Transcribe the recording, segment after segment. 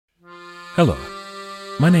Hello,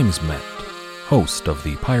 my name is Matt, host of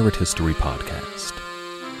the Pirate History Podcast.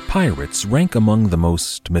 Pirates rank among the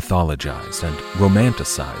most mythologized and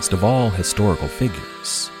romanticized of all historical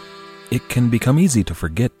figures. It can become easy to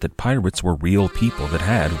forget that pirates were real people that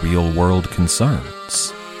had real-world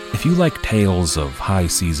concerns. If you like tales of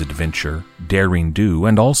high-seas adventure, daring do,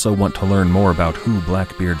 and also want to learn more about who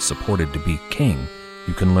Blackbeard supported to be king,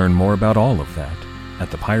 you can learn more about all of that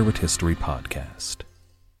at the Pirate History Podcast.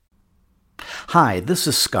 Hi, this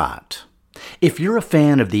is Scott. If you're a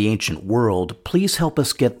fan of the ancient world, please help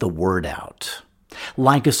us get the word out.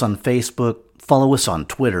 Like us on Facebook, follow us on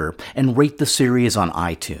Twitter, and rate the series on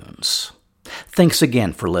iTunes. Thanks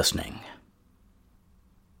again for listening.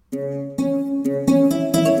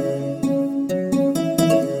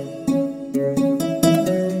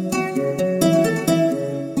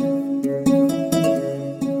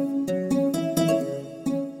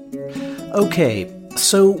 Okay,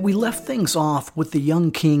 so we left things off with the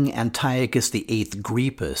young king Antiochus VIII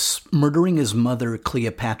Grepus murdering his mother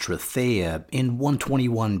Cleopatra Thea in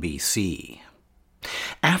 121 BC.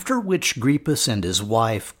 After which Grepus and his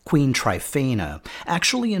wife, Queen Tryphena,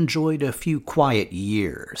 actually enjoyed a few quiet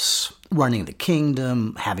years, running the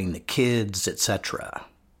kingdom, having the kids, etc.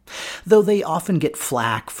 Though they often get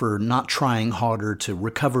flack for not trying harder to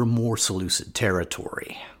recover more Seleucid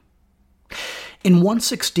territory. In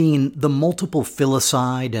 116, the multiple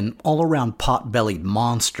filicide and all-around pot-bellied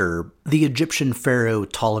monster, the Egyptian pharaoh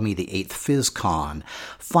Ptolemy VIII Physcon,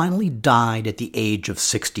 finally died at the age of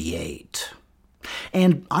 68.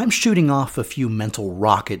 And I'm shooting off a few mental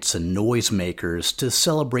rockets and noisemakers to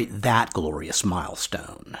celebrate that glorious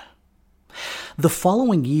milestone. The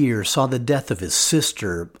following year saw the death of his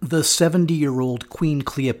sister, the 70-year-old Queen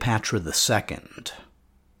Cleopatra II.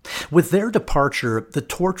 With their departure, the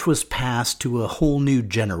torch was passed to a whole new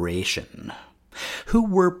generation, who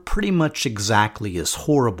were pretty much exactly as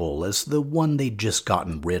horrible as the one they'd just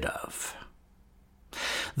gotten rid of.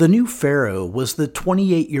 The new pharaoh was the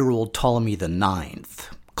 28-year-old Ptolemy IX,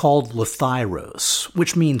 called Lithyros,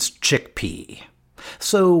 which means chickpea.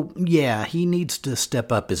 So, yeah, he needs to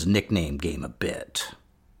step up his nickname game a bit.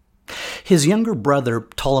 His younger brother,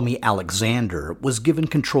 Ptolemy Alexander, was given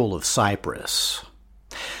control of Cyprus.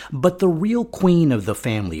 But the real queen of the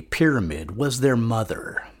family pyramid was their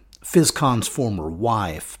mother, Physcon's former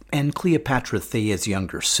wife, and Cleopatra Thea's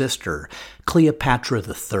younger sister, Cleopatra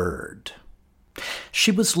III.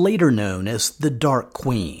 She was later known as the Dark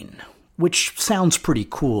Queen, which sounds pretty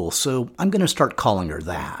cool, so I'm going to start calling her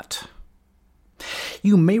that.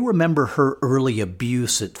 You may remember her early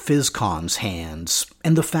abuse at Physcon's hands,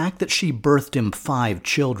 and the fact that she birthed him 5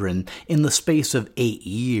 children in the space of 8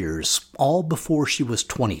 years, all before she was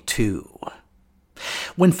 22.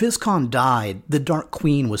 When Physcon died, the Dark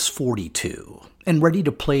Queen was 42, and ready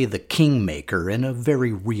to play the kingmaker in a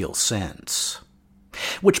very real sense,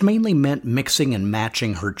 which mainly meant mixing and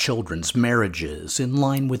matching her children's marriages in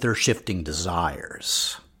line with their shifting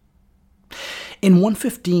desires. In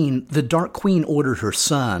 115, the Dark Queen ordered her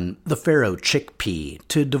son, the pharaoh Chickpea,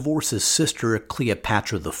 to divorce his sister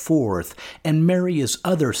Cleopatra IV and marry his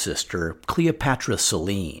other sister, Cleopatra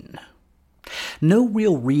Selene. No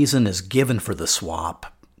real reason is given for the swap.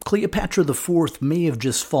 Cleopatra IV may have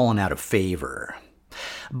just fallen out of favor.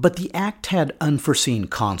 But the act had unforeseen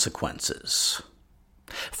consequences.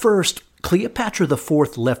 First, Cleopatra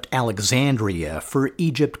IV left Alexandria for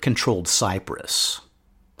Egypt-controlled Cyprus.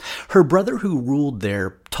 Her brother who ruled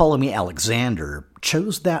there, Ptolemy Alexander,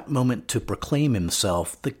 chose that moment to proclaim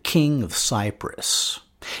himself the king of Cyprus,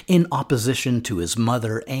 in opposition to his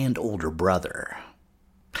mother and older brother.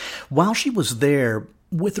 While she was there,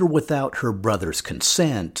 with or without her brother's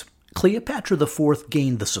consent, Cleopatra IV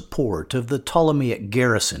gained the support of the Ptolemaic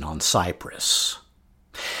garrison on Cyprus.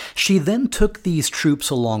 She then took these troops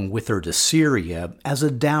along with her to Syria as a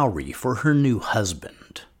dowry for her new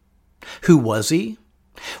husband. Who was he?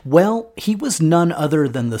 Well, he was none other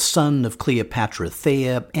than the son of Cleopatra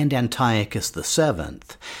Thea and Antiochus VII,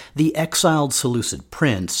 the exiled Seleucid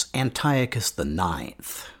prince Antiochus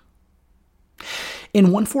IX.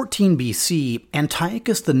 In 114 BC,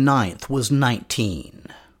 Antiochus IX was 19.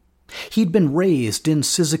 He'd been raised in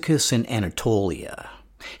Cyzicus in Anatolia,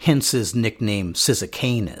 hence his nickname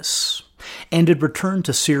Cyzicenus, and had returned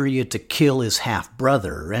to Syria to kill his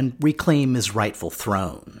half-brother and reclaim his rightful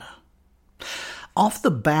throne. Off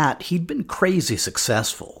the bat, he'd been crazy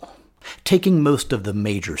successful, taking most of the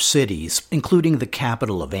major cities, including the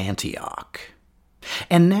capital of Antioch.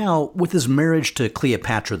 And now, with his marriage to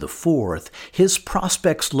Cleopatra IV, his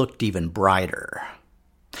prospects looked even brighter.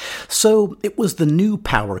 So it was the new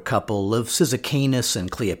power couple of Cyzicenus and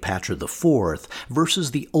Cleopatra IV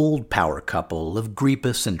versus the old power couple of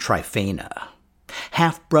Gripus and Tryphena.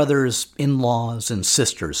 Half-brothers, in-laws, and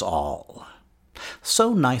sisters all.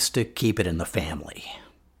 So nice to keep it in the family.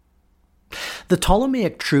 The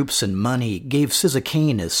Ptolemaic troops and money gave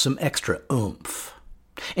Cyzicenus some extra oomph.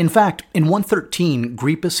 In fact, in 113,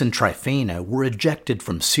 Gripus and Tryphena were ejected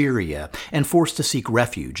from Syria and forced to seek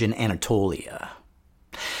refuge in Anatolia.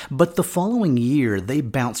 But the following year, they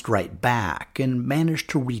bounced right back and managed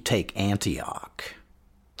to retake Antioch.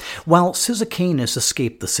 While Cyzicenus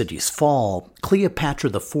escaped the city's fall, Cleopatra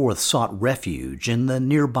IV sought refuge in the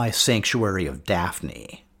nearby sanctuary of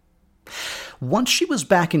Daphne. Once she was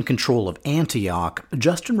back in control of Antioch,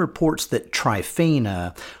 Justin reports that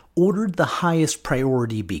Tryphena ordered the highest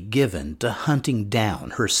priority be given to hunting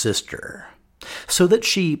down her sister, so that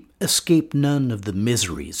she escaped none of the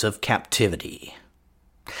miseries of captivity.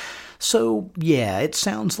 So, yeah, it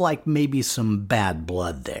sounds like maybe some bad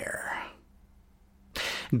blood there.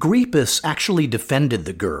 Gripus actually defended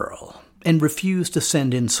the girl and refused to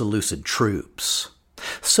send in Seleucid troops,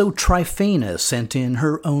 so Tryphena sent in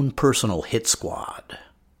her own personal hit squad.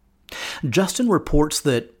 Justin reports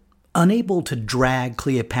that, unable to drag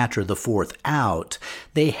Cleopatra IV out,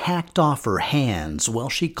 they hacked off her hands while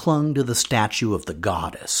she clung to the statue of the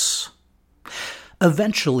goddess.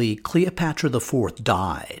 Eventually, Cleopatra IV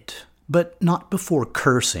died, but not before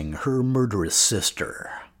cursing her murderous sister.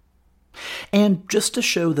 And just to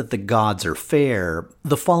show that the gods are fair,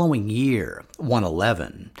 the following year,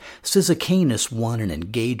 111, Cyzicenus won an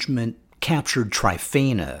engagement, captured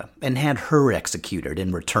Tryphena, and had her executed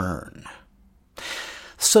in return.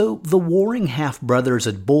 So the warring half-brothers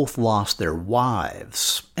had both lost their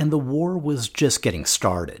wives, and the war was just getting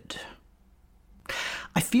started.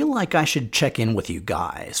 I feel like I should check in with you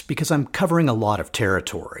guys, because I'm covering a lot of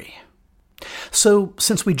territory. So,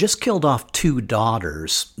 since we just killed off 2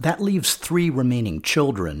 daughters, that leaves 3 remaining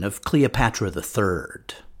children of Cleopatra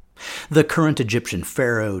III. The current Egyptian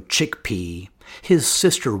pharaoh, Chickpea, his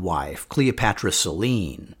sister wife, Cleopatra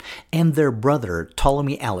Selene, and their brother,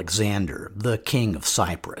 Ptolemy Alexander, the king of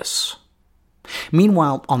Cyprus.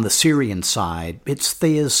 Meanwhile, on the Syrian side, it's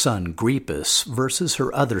Thea's son, Gripus, versus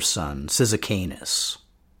her other son, Cyzicenus.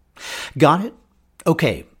 Got it?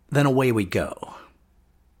 Okay, then away we go.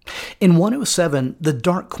 In 107, the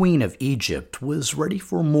Dark Queen of Egypt was ready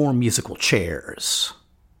for more musical chairs.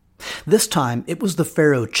 This time, it was the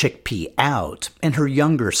pharaoh Chickpea out and her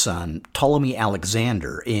younger son, Ptolemy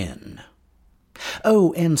Alexander, in.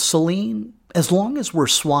 Oh, and Selene, as long as we're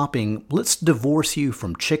swapping, let's divorce you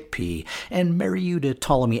from Chickpea and marry you to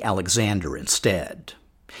Ptolemy Alexander instead.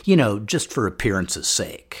 You know, just for appearance's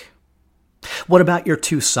sake. What about your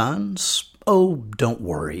 2 sons? Oh, don't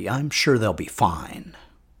worry, I'm sure they'll be fine.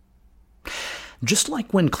 Just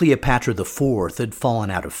like when Cleopatra IV had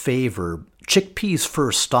fallen out of favor, Chickpea's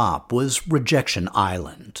first stop was Rejection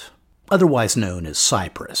Island, otherwise known as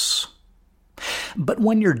Cyprus. But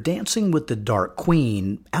when you're dancing with the Dark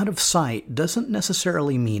Queen, out of sight doesn't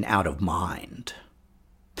necessarily mean out of mind.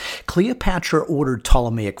 Cleopatra ordered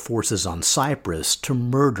Ptolemaic forces on Cyprus to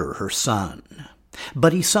murder her son,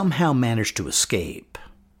 but he somehow managed to escape.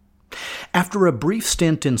 After a brief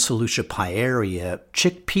stint in Seleucia Pieria,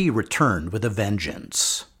 Chickpea returned with a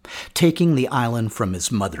vengeance, taking the island from his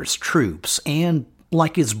mother's troops and,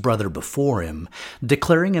 like his brother before him,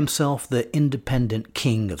 declaring himself the independent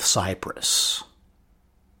king of Cyprus.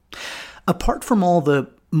 Apart from all the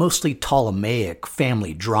mostly Ptolemaic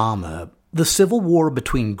family drama, the civil war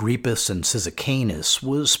between Gripus and Cyzicenus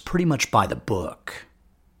was pretty much by the book.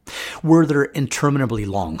 Were there interminably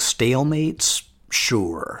long stalemates?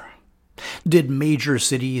 Sure. Did major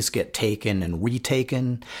cities get taken and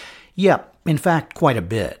retaken? Yep, in fact, quite a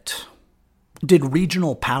bit. Did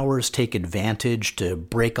regional powers take advantage to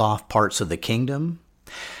break off parts of the kingdom?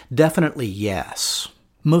 Definitely yes.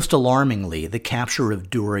 Most alarmingly, the capture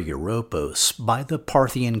of Dura Europos by the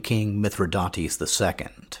Parthian king Mithridates II.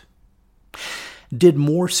 Did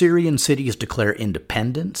more Syrian cities declare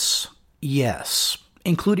independence? Yes,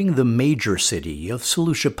 including the major city of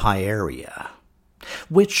Seleucia Pieria,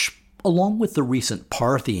 which, along with the recent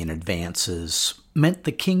Parthian advances, meant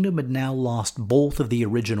the kingdom had now lost both of the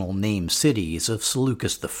original named cities of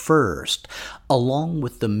Seleucus I, along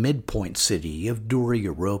with the midpoint city of Dura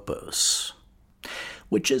Europos,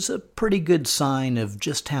 which is a pretty good sign of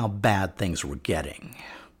just how bad things were getting.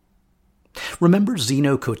 Remember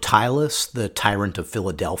Zeno Cotylas, the tyrant of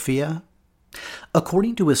Philadelphia?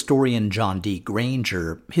 According to historian John D.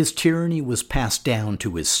 Granger, his tyranny was passed down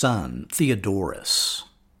to his son, Theodorus.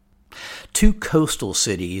 Two coastal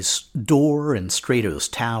cities, Dor and Stratos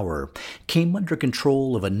Tower, came under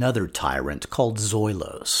control of another tyrant called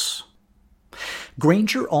Zoilos.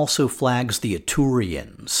 Granger also flags the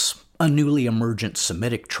Aturians, a newly emergent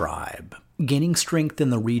Semitic tribe, gaining strength in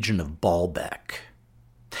the region of Baalbek.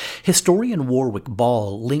 Historian Warwick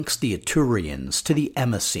Ball links the Aturians to the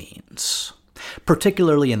Emessenes,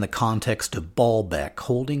 particularly in the context of Baalbek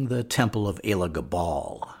holding the Temple of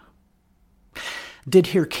Elagabal. Did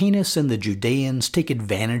Hyrcanus and the Judeans take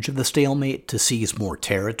advantage of the stalemate to seize more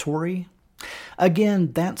territory?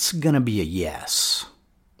 Again, that's going to be a yes.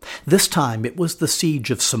 This time it was the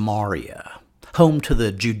siege of Samaria, home to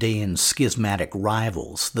the Judean schismatic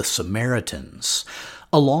rivals, the Samaritans,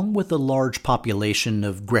 along with a large population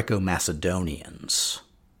of Greco-Macedonians,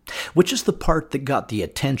 which is the part that got the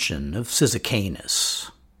attention of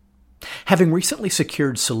Cyzicenus. Having recently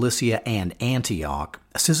secured Cilicia and Antioch,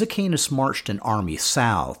 Cyzicenus marched an army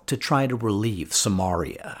south to try to relieve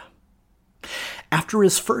Samaria. After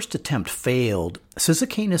his first attempt failed,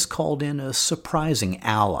 Cyzicenus called in a surprising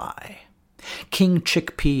ally, King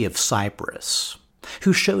Chickpea of Cyprus,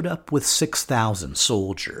 who showed up with 6,000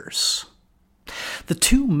 soldiers. The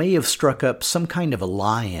two may have struck up some kind of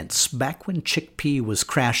alliance back when Chickpea was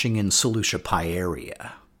crashing in Seleucia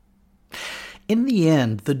Pieria. In the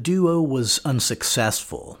end, the duo was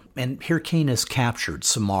unsuccessful, and Hyrcanus captured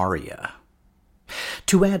Samaria.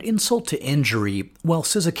 To add insult to injury, while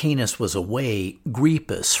Cyzicenus was away,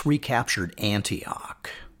 Grepus recaptured Antioch.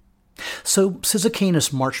 So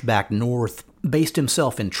Cyzicenus marched back north, based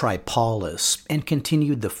himself in Tripolis, and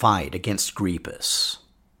continued the fight against Grepus.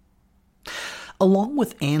 Along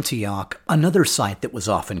with Antioch, another site that was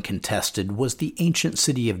often contested was the ancient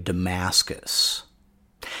city of Damascus.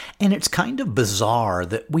 And it's kind of bizarre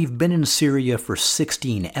that we've been in Syria for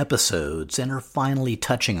 16 episodes and are finally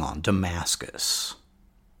touching on Damascus.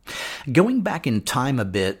 Going back in time a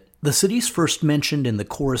bit, the city's first mentioned in the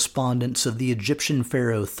correspondence of the Egyptian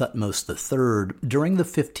pharaoh Thutmose III during the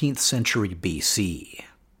 15th century BC.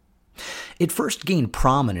 It first gained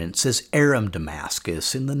prominence as Aram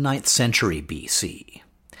Damascus in the 9th century BC,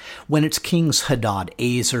 when its kings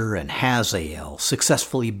Hadad-Ezer and Hazael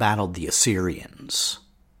successfully battled the Assyrians.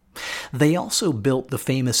 They also built the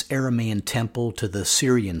famous Aramaean temple to the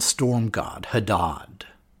Syrian storm god Hadad.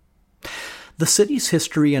 The city's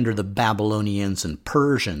history under the Babylonians and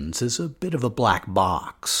Persians is a bit of a black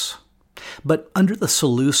box. But under the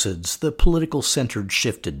Seleucids, the political center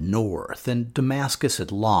shifted north, and Damascus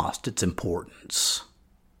had lost its importance.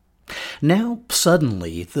 Now,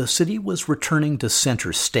 suddenly, the city was returning to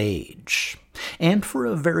center stage, and for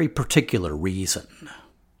a very particular reason.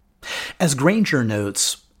 As Granger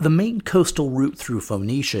notes, the main coastal route through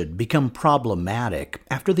Phoenicia had become problematic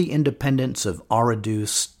after the independence of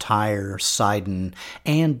Aradus, Tyre, Sidon,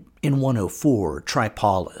 and, in 104,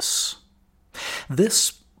 Tripolis.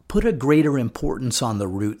 This put a greater importance on the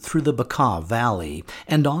route through the Bekaa Valley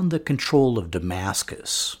and on the control of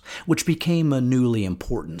Damascus, which became a newly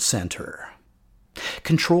important center.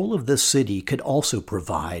 Control of this city could also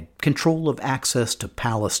provide control of access to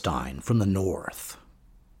Palestine from the north.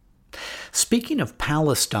 Speaking of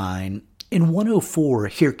Palestine, in 104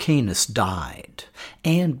 Hyrcanus died,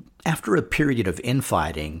 and after a period of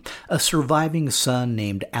infighting, a surviving son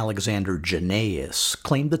named Alexander Jannaeus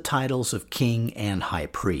claimed the titles of king and high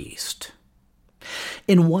priest.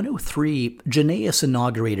 In 103, Jannaeus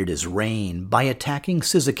inaugurated his reign by attacking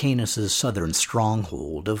Cyzicenus' southern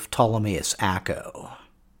stronghold of Ptolemais Acco.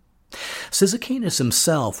 Cyzicenus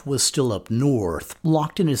himself was still up north,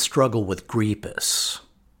 locked in his struggle with Grepus.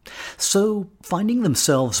 So, finding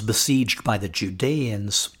themselves besieged by the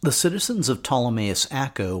Judeans, the citizens of Ptolemais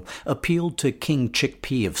Acco appealed to King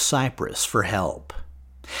Chickpea of Cyprus for help.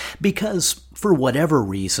 Because, for whatever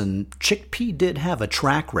reason, Chickpea did have a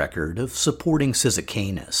track record of supporting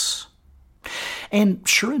Cyzicenus. And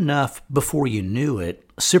sure enough, before you knew it,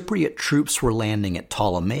 Cypriot troops were landing at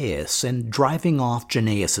Ptolemais and driving off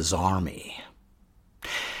Jannaeus' army.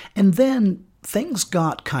 And then, things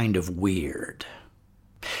got kind of weird.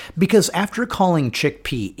 Because after calling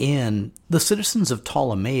Chickpea in, the citizens of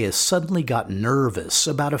Ptolemais suddenly got nervous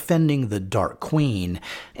about offending the Dark Queen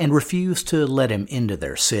and refused to let him into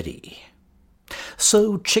their city.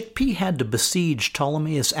 So Chickpea had to besiege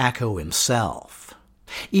Ptolemais Acco himself,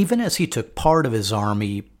 even as he took part of his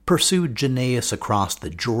army, pursued Jannaeus across the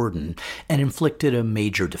Jordan, and inflicted a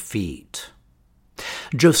major defeat.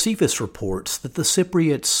 Josephus reports that the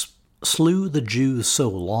Cypriots slew the Jews so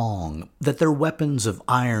long that their weapons of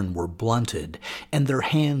iron were blunted and their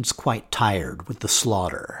hands quite tired with the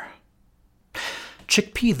slaughter.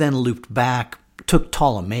 Chickpea then looped back, took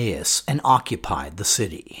Ptolemais, and occupied the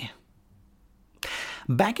city.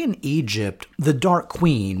 Back in Egypt, the Dark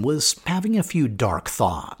Queen was having a few dark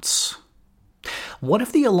thoughts. What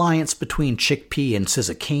if the alliance between Chickpea and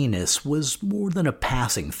Cyzicenus was more than a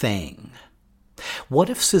passing thing? What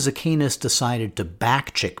if Cyzicenus decided to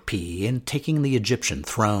back Chickpea in taking the Egyptian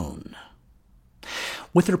throne?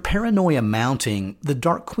 With her paranoia mounting, the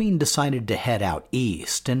Dark Queen decided to head out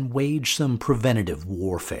east and wage some preventative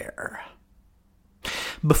warfare.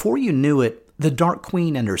 Before you knew it, the Dark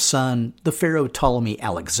Queen and her son, the Pharaoh Ptolemy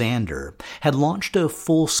Alexander, had launched a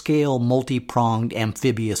full-scale, multi-pronged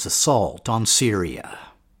amphibious assault on Syria.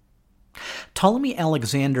 Ptolemy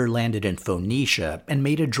Alexander landed in Phoenicia and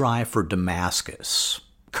made a drive for Damascus,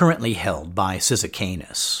 currently held by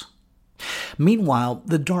Cyzicenus. Meanwhile,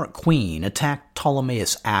 the Dark Queen attacked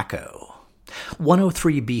Ptolemaeus Acco,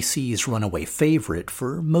 103 BC's runaway favorite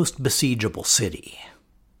for most besiegeable city.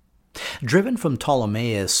 Driven from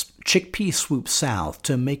Ptolemaeus, Chickpea swooped south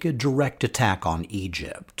to make a direct attack on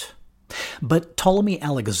Egypt. But Ptolemy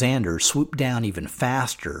Alexander swooped down even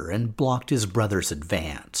faster and blocked his brother's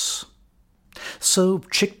advance. So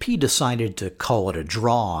Chickpea decided to call it a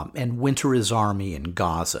draw and winter his army in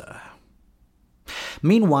Gaza.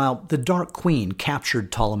 Meanwhile, the Dark Queen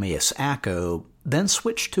captured Ptolemaeus Acco, then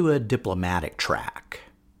switched to a diplomatic track.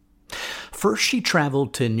 First, she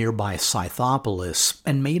traveled to nearby Scythopolis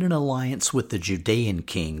and made an alliance with the Judean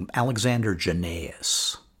king Alexander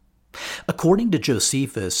Jannaeus. According to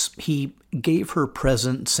Josephus, he gave her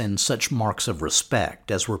presents and such marks of respect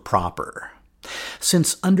as were proper,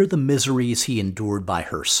 since under the miseries he endured by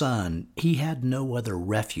her son, he had no other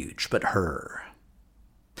refuge but her.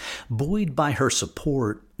 Buoyed by her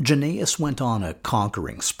support, Jannaeus went on a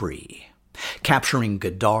conquering spree, capturing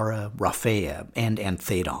Gadara, Raphaea, and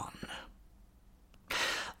Anthedon.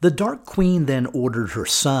 The Dark Queen then ordered her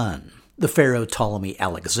son, the Pharaoh Ptolemy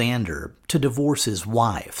Alexander, to divorce his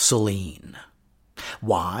wife, Selene.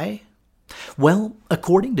 Why? Well,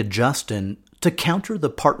 according to Justin, to counter the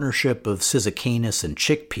partnership of Cyzicenus and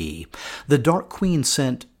Chickpea, the Dark Queen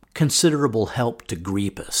sent considerable help to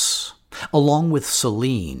Gripus, along with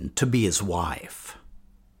Selene, to be his wife.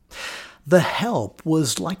 The help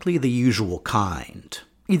was likely the usual kind,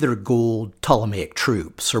 either gold, Ptolemaic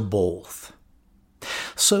troops, or both.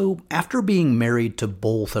 So, after being married to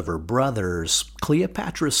both of her brothers,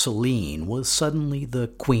 Cleopatra Selene was suddenly the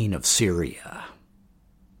Queen of Syria.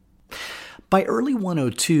 By early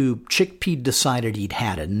 102, Chickpea decided he'd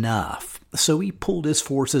had enough, so he pulled his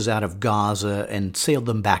forces out of Gaza and sailed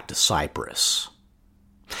them back to Cyprus.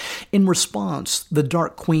 In response, the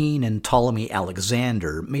Dark Queen and Ptolemy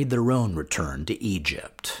Alexander made their own return to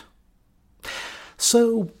Egypt.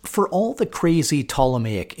 So, for all the crazy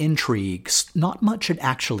Ptolemaic intrigues, not much had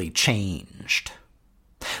actually changed.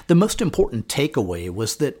 The most important takeaway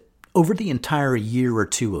was that over the entire year or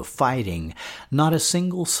two of fighting, not a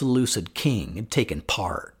single Seleucid king had taken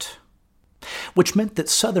part, which meant that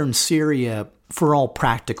southern Syria, for all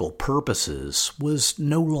practical purposes, was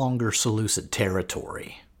no longer Seleucid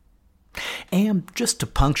territory. And just to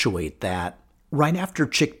punctuate that, right after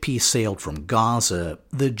Chickpea sailed from Gaza,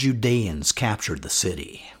 the Judeans captured the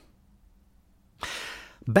city.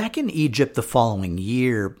 Back in Egypt the following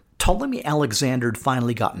year, Ptolemy Alexander had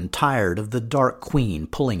finally gotten tired of the Dark Queen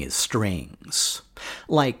pulling his strings.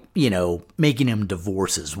 Like, making him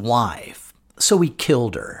divorce his wife. So he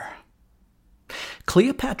killed her.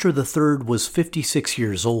 Cleopatra III was 56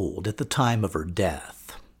 years old at the time of her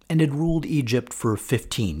death, and had ruled Egypt for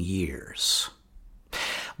 15 years.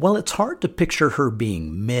 While it's hard to picture her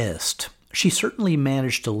being missed, she certainly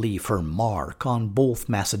managed to leave her mark on both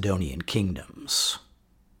Macedonian kingdoms.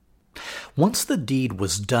 Once the deed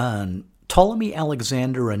was done, Ptolemy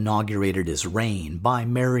Alexander inaugurated his reign by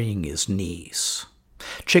marrying his niece,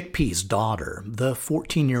 Chickpea's daughter, the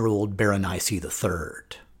 14-year-old Berenice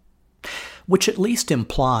III, which at least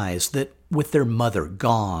implies that with their mother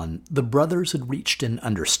gone, the brothers had reached an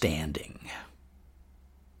understanding.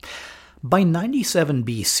 By 97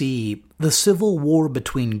 BC, the civil war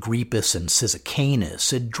between Gripus and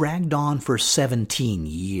Cyzicenus had dragged on for 17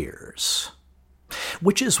 years,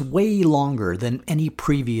 which is way longer than any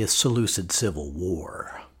previous Seleucid civil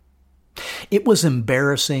war. It was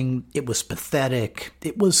embarrassing, it was pathetic,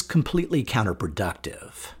 it was completely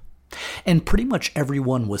counterproductive, and pretty much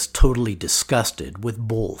everyone was totally disgusted with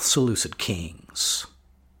both Seleucid kings.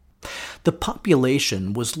 The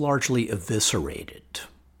population was largely eviscerated,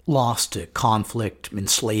 lost to conflict,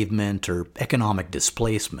 enslavement, or economic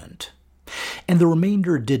displacement, and the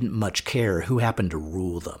remainder didn't much care who happened to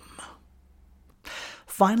rule them.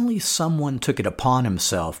 Finally, someone took it upon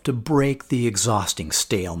himself to break the exhausting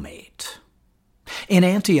stalemate. In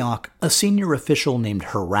Antioch, a senior official named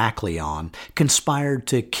Heraclion conspired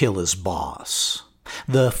to kill his boss,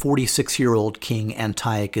 the 46-year-old king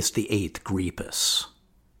Antiochus VIII Grepus.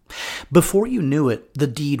 Before you knew it, the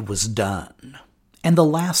deed was done, and the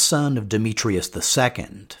last son of Demetrius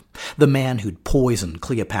II, the man who'd poisoned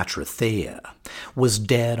Cleopatra Thea, was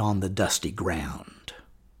dead on the dusty ground.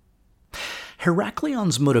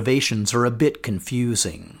 Heraclion's motivations are a bit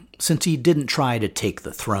confusing, since he didn't try to take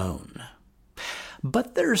the throne.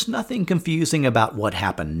 But there's nothing confusing about what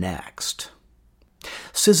happened next.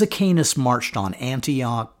 Cyzicenus marched on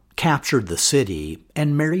Antioch, captured the city,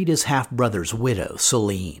 and married his half-brother's widow,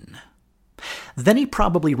 Selene. Then he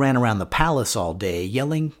probably ran around the palace all day,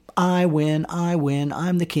 yelling, "I win,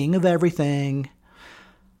 I'm the king of everything."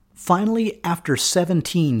 Finally, after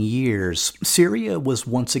 17 years, Syria was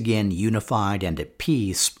once again unified and at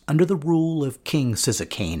peace under the rule of King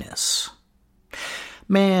Cyzicenus.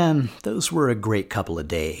 Man, those were a great couple of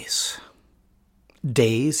days.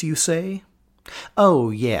 Days, you say?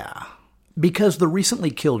 Oh, yeah. Because the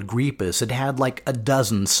recently killed Grepus had like a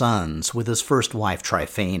dozen sons with his first wife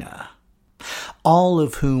Tryphena, all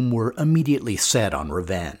of whom were immediately set on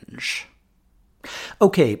revenge.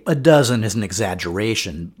 Okay, a dozen is an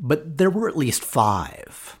exaggeration, but there were at least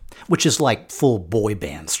 5, which is like full boy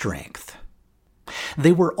band strength.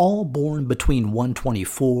 They were all born between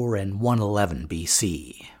 124 and 111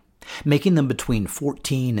 BC, making them between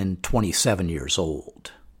 14 and 27 years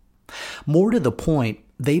old. More to the point,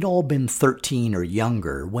 they'd all been 13 or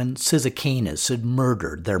younger when Cyzicenus had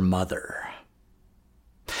murdered their mother.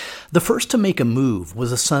 The first to make a move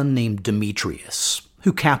was a son named Demetrius,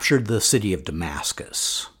 who captured the city of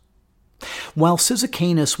Damascus. While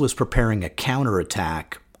Cyzicenus was preparing a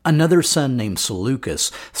counterattack, another son named Seleucus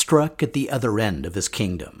struck at the other end of his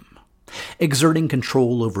kingdom, exerting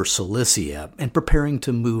control over Cilicia and preparing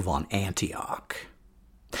to move on Antioch.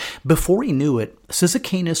 Before he knew it,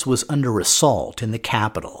 Cyzicenus was under assault in the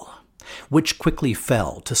capital, which quickly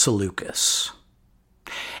fell to Seleucus.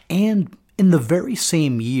 And in the very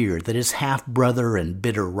same year that his half-brother and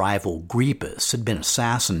bitter rival Grepus had been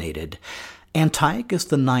assassinated, Antiochus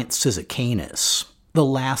IX Cyzicenus, the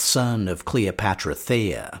last son of Cleopatra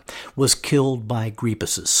Thea, was killed by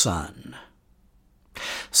Grepus's son.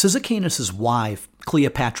 Cyzicenus' wife,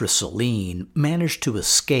 Cleopatra Selene, managed to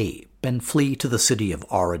escape and flee to the city of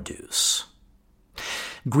Aradus.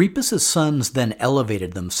 Grepus's sons then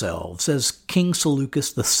elevated themselves as King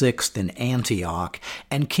Seleucus VI in Antioch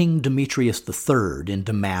and King Demetrius III in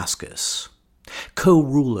Damascus,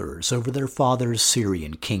 co-rulers over their father's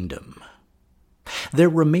Syrian kingdom. Their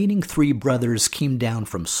remaining 3 brothers came down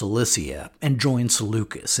from Cilicia and joined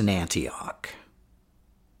Seleucus in Antioch.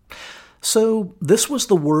 So this was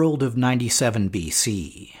the world of 97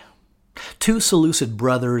 BC. 2 Seleucid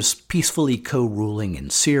brothers peacefully co-ruling in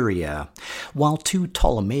Syria, while 2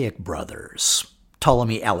 Ptolemaic brothers,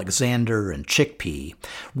 Ptolemy Alexander and Chikpi,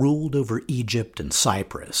 ruled over Egypt and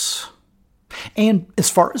Cyprus. And as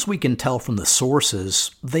far as we can tell from the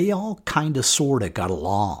sources, they all kinda sorta got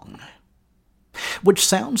along. Which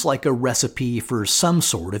sounds like a recipe for some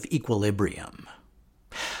sort of equilibrium.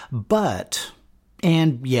 But,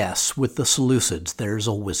 and yes, with the Seleucids there's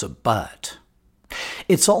always a but,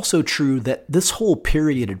 it's also true that this whole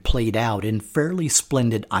period had played out in fairly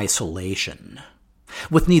splendid isolation,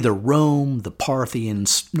 with neither Rome, the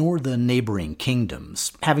Parthians, nor the neighboring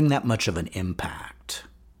kingdoms having that much of an impact.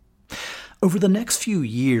 Over the next few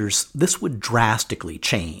years, this would drastically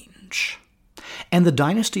change, and the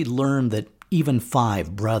dynasty learned that even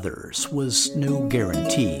 5 brothers was no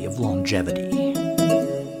guarantee of longevity.